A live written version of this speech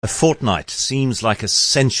A fortnight seems like a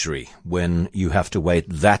century when you have to wait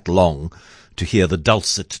that long to hear the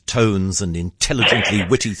dulcet tones and intelligently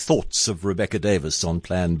witty thoughts of Rebecca Davis on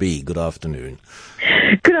Plan B. Good afternoon.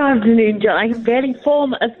 Good afternoon, John. I can barely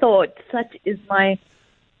form a thought. Such is my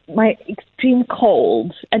extreme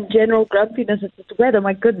cold and general grumpiness at the weather.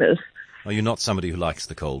 My goodness. Are you not somebody who likes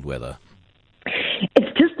the cold weather?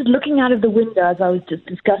 It's just that looking out of the window, as I was just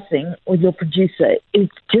discussing with your producer,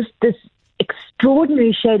 it's just this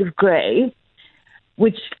extraordinary shade of grey,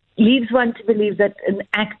 which leads one to believe that an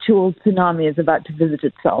actual tsunami is about to visit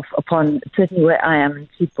itself upon certainly where I am in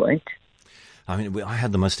Sea Point. I mean, I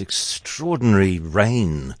had the most extraordinary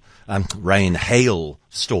hail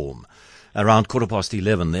storm around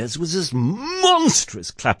 11:15. There was this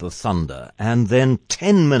monstrous clap of thunder, and then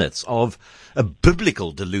 10 minutes of a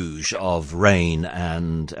biblical deluge of rain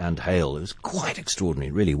and hail. It was quite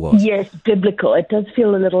extraordinary, it really was. Yes, biblical. It does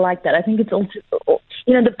feel a little like that. I think it's also,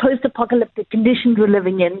 the post-apocalyptic conditions we're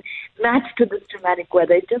living in, matched with this dramatic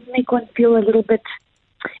weather, it does make one feel a little bit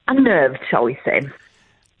unnerved, shall we say.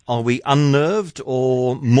 Are we unnerved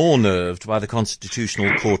or more nerved by the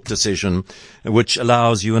Constitutional Court decision, which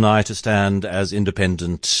allows you and I to stand as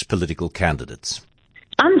independent political candidates?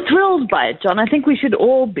 I'm thrilled by it, John. I think we should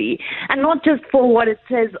all be, and not just for what it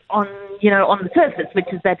says on the surface,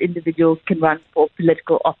 which is that individuals can run for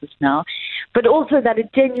political office now, but also that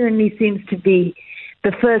it genuinely seems to be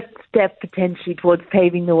the first step potentially towards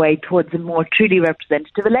paving the way towards a more truly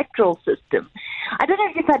representative electoral system. I don't know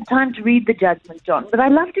if you've had time to read the judgment, John, but I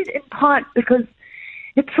loved it in part because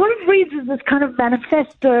it sort of reads as this kind of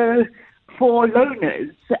manifesto for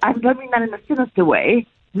loners. I don't mean that in a sinister way.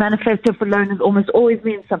 Manifesto for loners almost always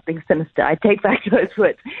means something sinister. I take back those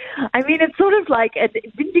words. I mean, it's sort of like a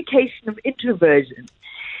vindication of introversion.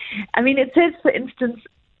 I mean, it says, for instance,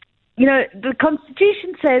 the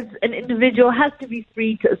Constitution says an individual has to be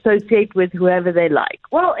free to associate with whoever they like.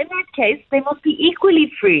 Well, in that case, they must be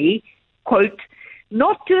equally free, quote,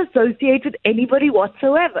 not to associate with anybody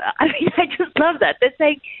whatsoever. I mean, I just love that. They're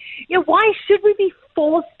saying, why should we be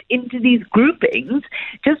forced into these groupings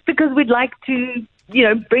just because we'd like to,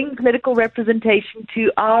 bring political representation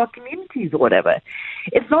to our communities or whatever?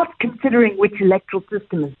 It's not considering which electoral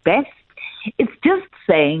system is best. It's just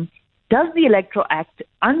saying, does the Electoral Act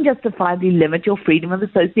unjustifiably limit your freedom of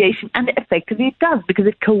association? And effectively it does, because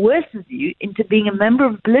it coerces you into being a member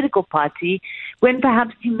of a political party when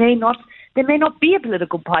perhaps there may not be a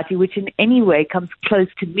political party which in any way comes close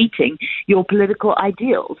to meeting your political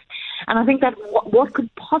ideals. And I think that what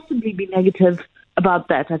could possibly be negative about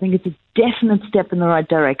that? I think it's a definite step in the right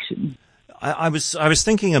direction. I was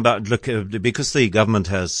thinking about, because the government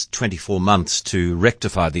has 24 months to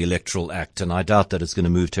rectify the Electoral Act, and I doubt that it's going to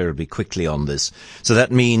move terribly quickly on this. So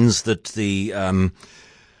that means that the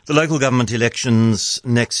local government elections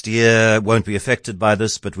next year won't be affected by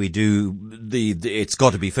this, but it's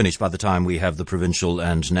got to be finished by the time we have the provincial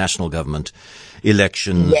and national government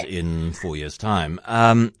elections in 4 years' time.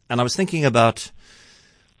 And I was thinking about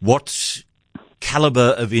what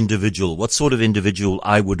caliber of individual, what sort of individual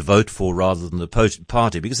I would vote for rather than the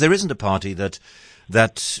party, because there isn't a party that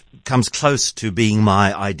comes close to being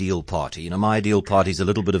my ideal party. My ideal party is a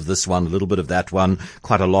little bit of this one, a little bit of that one,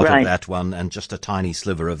 quite a lot of that one, and just a tiny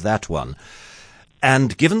sliver of that one.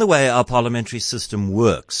 And given the way our parliamentary system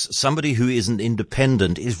works, somebody who isn't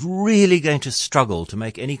independent is really going to struggle to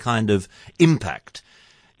make any kind of impact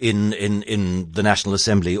in the National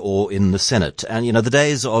Assembly or in the Senate. And, the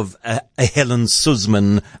days of a Helen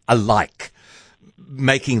Suzman alike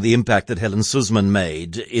making the impact that Helen Suzman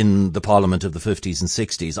made in the Parliament of the 50s and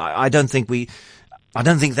 60s, I don't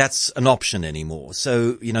think that's an option anymore.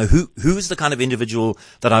 So, who is the kind of individual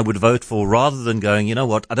that I would vote for rather than going,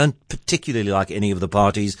 I don't particularly like any of the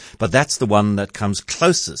parties, but that's the one that comes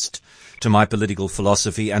closest to my political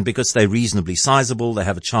philosophy, and because they're reasonably sizable, they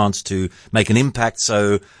have a chance to make an impact.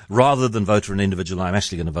 So rather than vote for an individual, I'm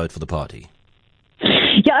actually going to vote for the party.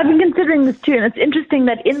 Yeah, I've been considering this too, and it's interesting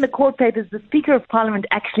that in the court papers, the Speaker of Parliament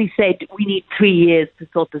actually said we need 3 years to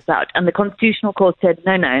sort this out, and the Constitutional Court said,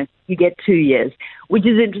 no, you get 2 years, which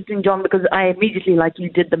is interesting, John, because I immediately, like you,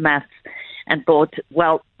 did the maths and thought,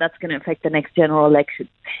 well, that's going to affect the next general election.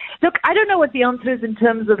 Look, I don't know what the answer is in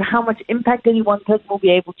terms of how much impact any one person will be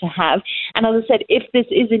able to have. And as I said, if this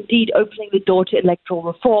is indeed opening the door to electoral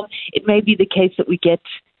reform, it may be the case that we get,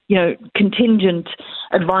 contingent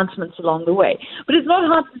advancements along the way. But it's not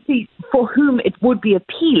hard to see for whom it would be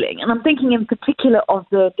appealing. And I'm thinking in particular of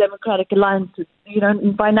the Democratic Alliance's,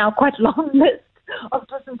 by now quite long list of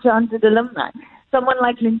disenchanted alumni. Someone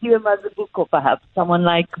like Lindiwe Mazibuko, perhaps. Someone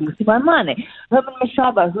like Mmusi Maimane. Herman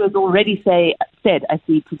Mashaba, who has already said, I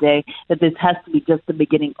see today that this has to be just the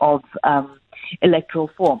beginning of electoral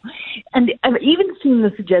form. And I've even seen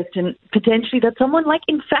the suggestion potentially that someone like,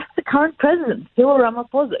 in fact, the current president, Cyril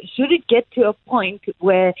Ramaphosa, should it get to a point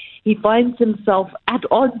where he finds himself at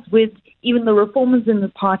odds with even the reformers in the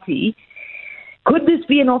party, could this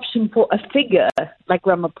be an option for a figure like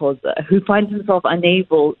Ramaphosa, who finds himself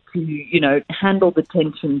unable to, handle the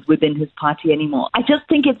tensions within his party anymore? I just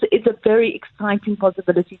think it's a very exciting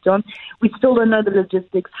possibility, John. We still don't know the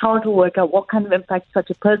logistics, how it will work out, what kind of impact such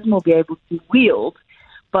a person will be able to wield.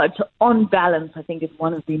 But on balance, I think it's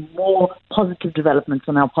one of the more positive developments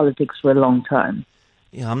in our politics for a long time.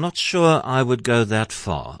 Yeah, I'm not sure I would go that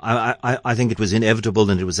far. I think it was inevitable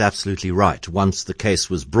and it was absolutely right. Once the case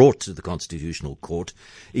was brought to the Constitutional Court,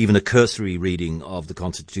 even a cursory reading of the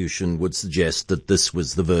Constitution would suggest that this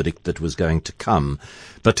was the verdict that was going to come.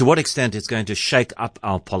 But to what extent it's going to shake up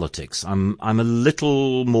our politics, I'm a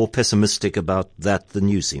little more pessimistic about that than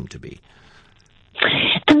you seem to be.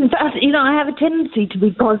 And that, I have a tendency to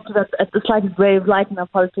be positive at the slightest ray of light in our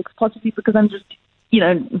politics, possibly because I'm just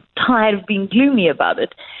tired of being gloomy about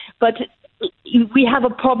it. But we have a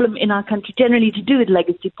problem in our country generally to do with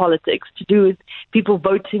legacy politics, to do with people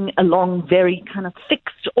voting along very kind of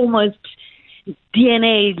fixed, almost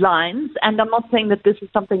DNA lines. And I'm not saying that this is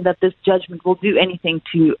something that this judgment will do anything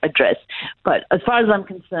to address. But as far as I'm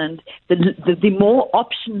concerned, the more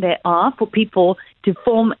option there are for people to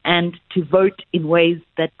form and to vote in ways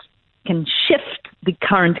that can shift the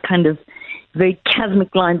current kind of very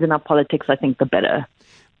chasmic lines in our politics, I think the better.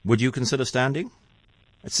 Would you consider standing?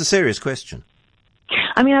 It's a serious question.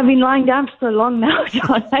 I mean, I've been lying down for so long now,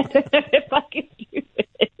 John. I don't know if I can do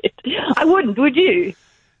it. I wouldn't, would you?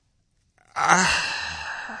 I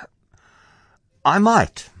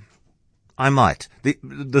might.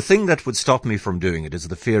 The thing that would stop me from doing it is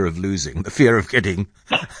the fear of losing, the fear of getting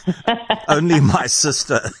only my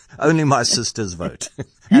sister's vote.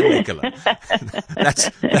 And Nicola.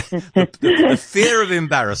 The fear of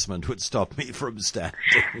embarrassment would stop me from standing.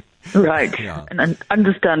 Right. Yeah. An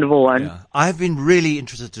understandable one. Yeah. I've been really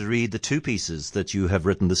interested to read the two pieces that you have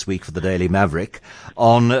written this week for the Daily Maverick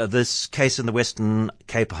on this case in the Western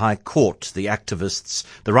Cape High Court, the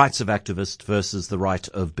rights of activists versus the right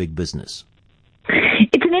of big business.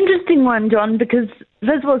 It's an interesting one, John, because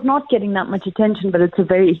this was not getting that much attention, but it's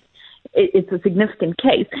a significant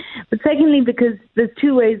case. But secondly, because there's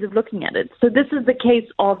two ways of looking at it. So this is the case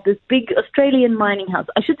of this big Australian mining house.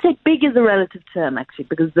 I should say big is a relative term, actually,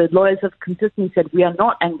 because the lawyers have consistently said we are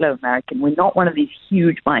not Anglo-American. We're not one of these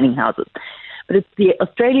huge mining houses. But it's the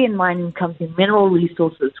Australian Mining Company Mineral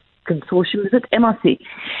Resources Consortium, is it MRC,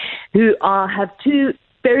 who have two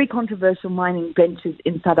very controversial mining ventures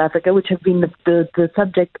in South Africa, which have been the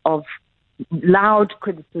subject of loud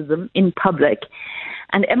criticism in public.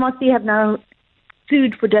 And MRC have now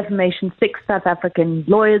sued for defamation 6 South African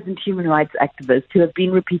lawyers and human rights activists who have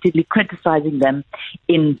been repeatedly criticizing them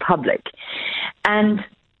in public. And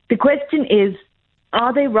the question is,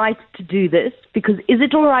 are they right to do this? Because is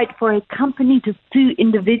it all right for a company to sue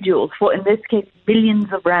individuals for, in this case,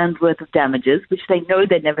 millions of rands worth of damages, which they know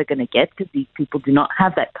they're never going to get because these people do not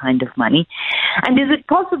have that kind of money? And is it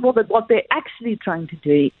possible that what they're actually trying to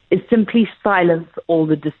do is simply silence all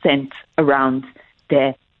the dissent around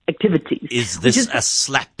their activities? Is this a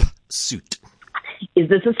slap suit? Is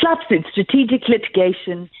this a slap suit? Strategic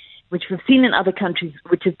litigation, which we've seen in other countries,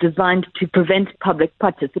 which is designed to prevent public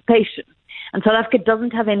participation. And South Africa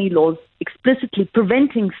doesn't have any laws explicitly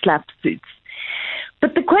preventing slap suits.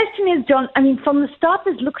 But the question is, John, I mean, from the start,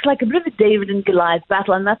 this looks like a bit of a David and Goliath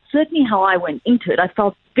battle, and that's certainly how I went into it. I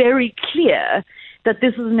felt very clear that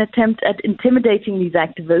this was an attempt at intimidating these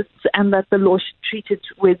activists and that the law should treat it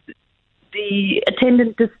with the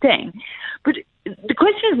attendant disdain. But the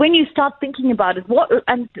question is, when you start thinking about it,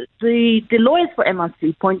 and the lawyers for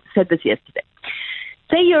MRC said this yesterday.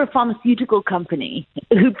 Say you're a pharmaceutical company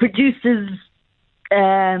who produces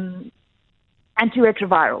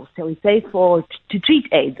antiretrovirals, so we say to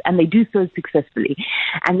treat AIDS, and they do so successfully.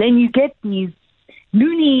 And then you get these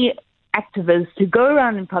loony activists who go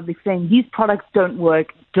around in public saying these products don't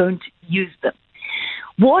work, don't use them.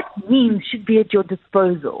 What means should be at your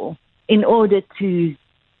disposal in order to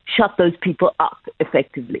shut those people up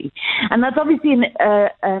effectively? And that's obviously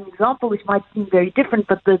an example which might seem very different,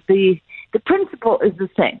 but the principle is the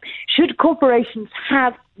same. Should corporations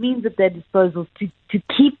have means at their disposal to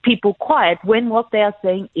keep people quiet when what they are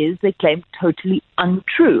saying is they claim totally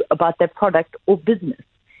untrue about their product or business?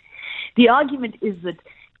 The argument is that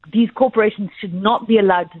these corporations should not be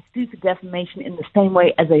allowed to sue for defamation in the same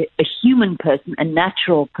way as a human person, a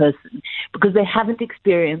natural person, because they haven't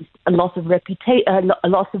experienced a loss of a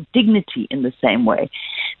loss of dignity in the same way.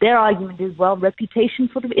 Their argument is, well, reputation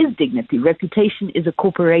sort of is dignity. Reputation is a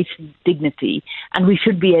corporation's dignity, and we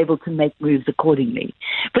should be able to make moves accordingly.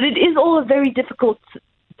 But it is all a very difficult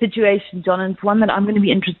situation, John, and it's one that I'm going to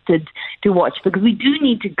be interested to watch, because we do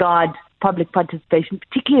need to guard public participation,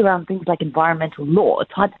 particularly around things like environmental law.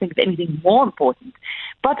 It's hard to think of anything more important.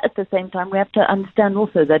 But at the same time, we have to understand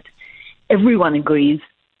also that everyone agrees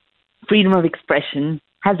freedom of expression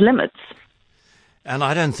has limits. And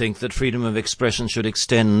I don't think that freedom of expression should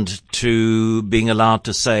extend to being allowed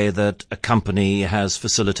to say that a company has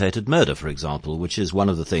facilitated murder, for example, which is one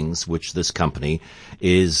of the things which this company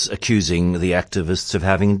is accusing the activists of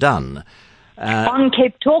having done. On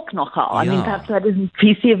Cape Talk, nochal. I mean, perhaps that isn't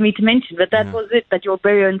PC of me to mention, but that was it, that your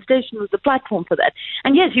very own station was the platform for that.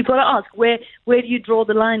 And yes, you've got to ask, where do you draw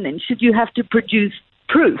the line then? Should you have to produce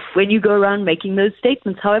proof when you go around making those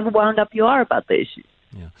statements, however wound up you are about the issue?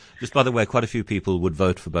 Yeah. Just by the way, quite a few people would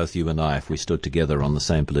vote for both you and I if we stood together on the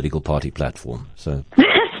same political party platform. So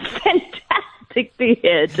that's fantastic to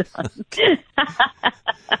hear, John.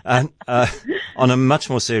 And on a much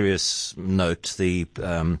more serious note, the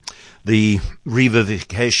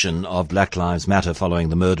revivification of Black Lives Matter following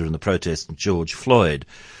the murder and the protest of George Floyd.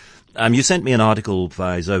 You sent me an article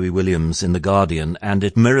by Zoe Williams in The Guardian, and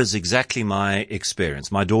it mirrors exactly my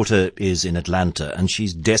experience. My daughter is in Atlanta, and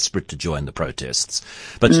she's desperate to join the protests,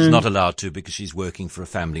 but she's not allowed to because she's working for a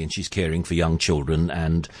family and she's caring for young children,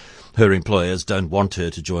 and her employers don't want her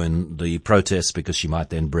to join the protests because she might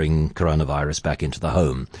then bring coronavirus back into the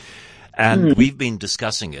home. And we've been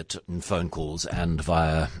discussing it in phone calls and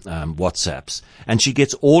via WhatsApps. And she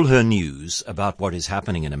gets all her news about what is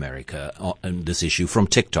happening in America on this issue from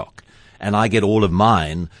TikTok. And I get all of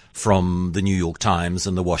mine from the New York Times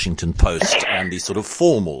and the Washington Post and these sort of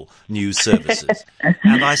formal news services.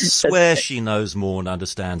 And I swear she knows more and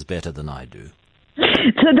understands better than I do.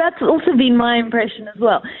 So that's also been my impression as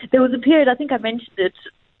well. There was a period, I think I mentioned it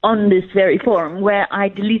on this very forum, where I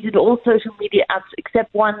deleted all social media apps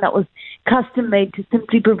except one that was custom made to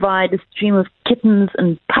simply provide a stream of kittens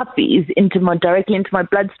and puppies directly into my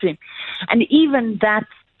bloodstream. And even that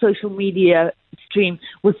social media stream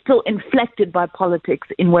was still inflected by politics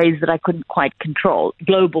in ways that I couldn't quite control.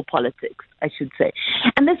 Global politics, I should say.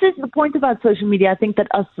 And this is the point about social media, I think, that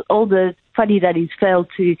us older fuddy daddies fail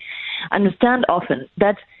to understand often,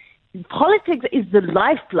 that politics is the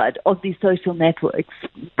lifeblood of these social networks,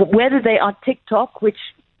 but whether they are TikTok, which,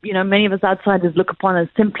 you know, many of us outsiders look upon as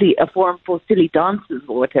simply a forum for silly dances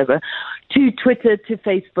or whatever, to Twitter, to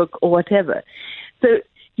Facebook or whatever. So,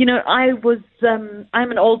 you know,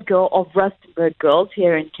 I'm an old girl of Rustenburg girls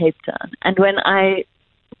here in Cape Town, and when I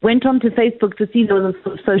went onto Facebook to see there was a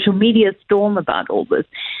sort of social media storm about all this,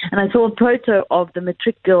 and I saw a photo of the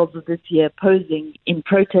matric girls of this year posing in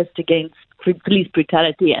protest against police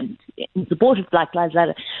brutality and in support of Black Lives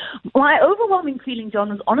Matter. My overwhelming feeling, John,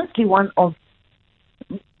 was honestly one of,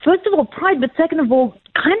 first of all, pride, but second of all,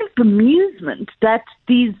 kind of bemusement that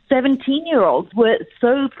these 17-year-olds were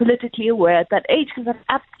so politically aware at that age, because that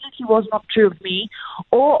absolutely was not true of me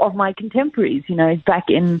or of my contemporaries, you know, back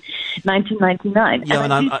in 1999. Yeah,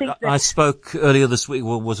 and I spoke earlier this week,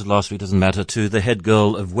 or was it last week, doesn't matter, to the head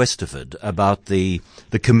girl of Westerford about the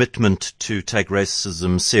commitment to take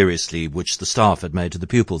racism seriously, which the staff had made to the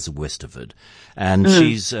pupils of Westerford. And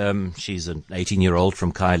she's an 18-year-old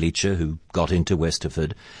from Khayelitsha who got into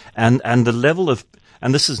Westerford. And the level of,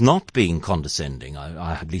 and this is not being condescending,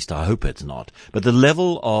 at least I hope it's not, but the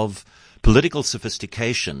level of political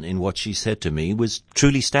sophistication in what she said to me was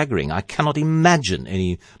truly staggering. I cannot imagine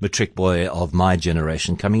any matric boy of my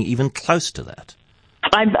generation coming even close to that.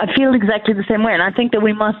 I feel exactly the same way, and I think that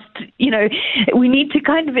we must, you know, we need to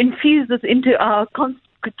kind of infuse this into our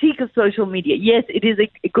critique of social media. Yes, it is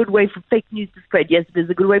a good way for fake news to spread. Yes, it is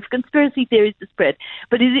a good way for conspiracy theories to spread.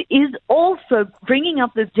 But it is also bringing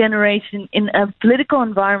up this generation in a political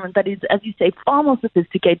environment that is, as you say, far more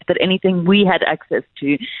sophisticated than anything we had access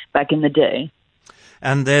to back in the day.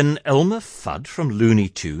 And then Elmer Fudd from Looney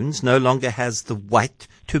Tunes no longer has the right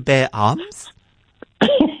to bear arms?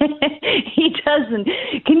 He doesn't.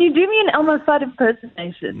 Can you do me an Elmer Fudd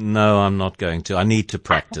impersonation? No, I'm not going to. I need to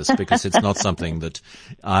practice because it's not something that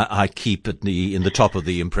I keep in the top of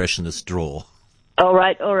the impressionist drawer. All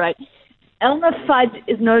right. Elmer Fudd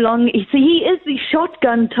is no longer. So he is the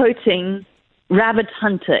shotgun-toting rabbit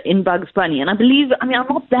hunter in Bugs Bunny, and I'm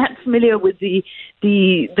not that familiar with the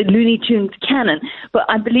Looney Tunes canon, but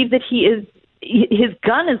I believe that he is his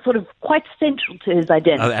gun is sort of quite central to his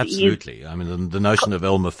identity. Oh, absolutely. I mean, the notion of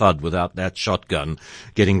Elmer Fudd without that shotgun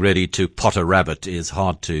getting ready to pot a rabbit is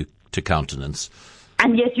hard to countenance.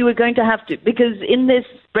 And yet you were going to have to, because in this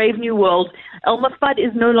brave new world, Elmer Fudd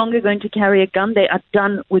is no longer going to carry a gun. They are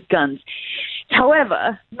done with guns.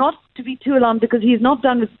 However, not to be too alarmed, because he's not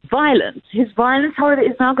done with violence. His violence, however,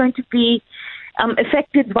 is now going to be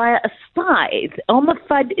affected via a scythe. Elmer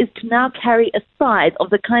Fudd is to now carry a scythe of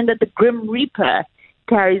the kind that the Grim Reaper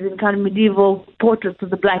carries in kind of medieval portraits of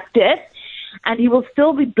the Black Death. And he will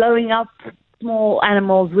still be blowing up small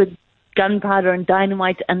animals with gunpowder and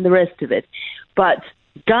dynamite and the rest of it. But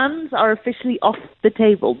guns are officially off the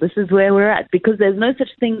table. This is where we're at, because there's no such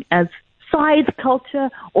thing as scythe culture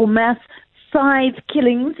or mass scythe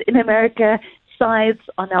killings in America. Scythes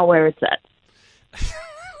are now where it's at.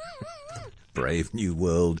 Brave new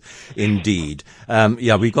world, indeed.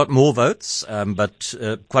 We've got more votes, but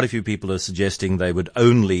quite a few people are suggesting they would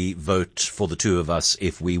only vote for the two of us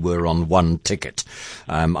if we were on one ticket.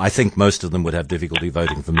 I think most of them would have difficulty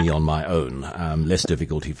voting for me on my own. Less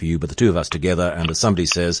difficulty for you, but the two of us together. And as somebody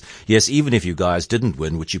says, yes, even if you guys didn't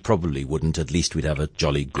win, which you probably wouldn't, at least we'd have a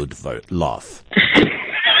jolly good laugh.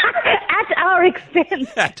 Our expense.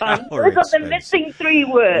 Those are the missing three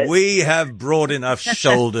words. We have broad enough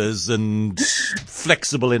shoulders and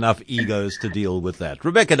flexible enough egos to deal with that.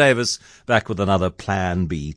 Rebecca Davis back with another Plan B.